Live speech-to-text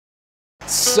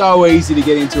So easy to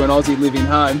get into an Aussie living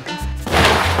home.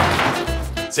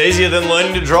 It's easier than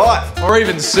learning to drive. Or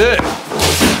even surf.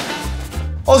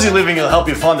 Aussie Living will help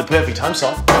you find the perfect home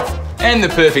site. And the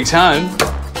perfect home.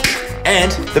 And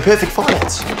the perfect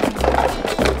finance.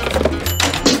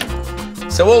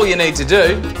 So all you need to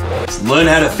do is learn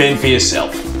how to fend for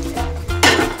yourself.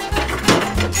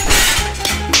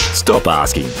 Stop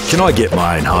asking, can I get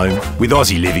my own home? With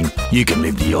Aussie Living, you can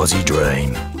live the Aussie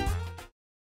dream.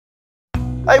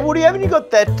 Hey Woody, haven't you got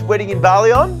that wedding in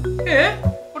Bali on? Yeah?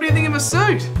 What do you think of my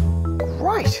suit?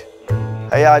 Great.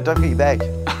 Hey, don't forget your bag.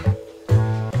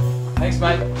 Thanks,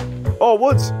 mate. Oh,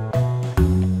 Woods.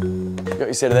 Got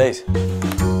your set of these.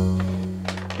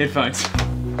 Headphones.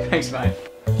 Thanks, mate.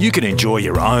 You can enjoy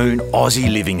your own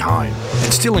Aussie living home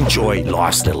and still enjoy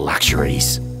life's little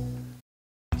luxuries.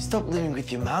 Stop living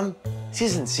with your mum. This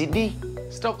isn't Sydney.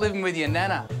 Stop living with your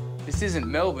nana. This isn't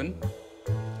Melbourne.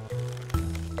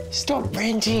 Stop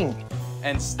renting.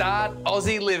 And start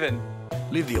Aussie living.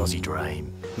 Live the Aussie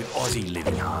dream with Aussie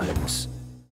Living Homes.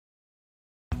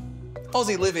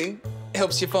 Aussie Living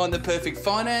helps you find the perfect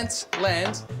finance,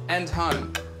 land and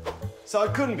home. So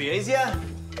it couldn't be easier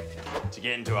to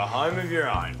get into a home of your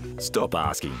own. Stop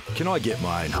asking, can I get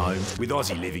my own home? With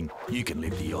Aussie Living, you can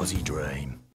live the Aussie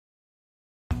dream.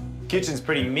 Kitchen's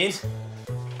pretty mint.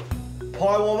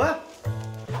 Pie warmer.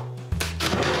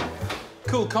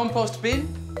 Cool compost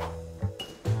bin.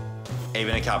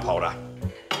 Even a cup holder.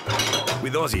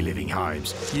 With Aussie Living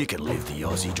Homes, you can live the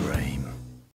Aussie dream.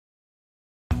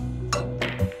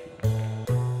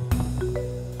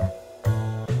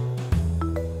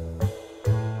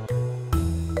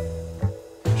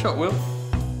 Shot, Will.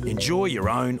 Enjoy your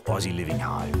own Aussie living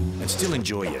home and still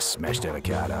enjoy your smashed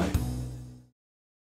avocado.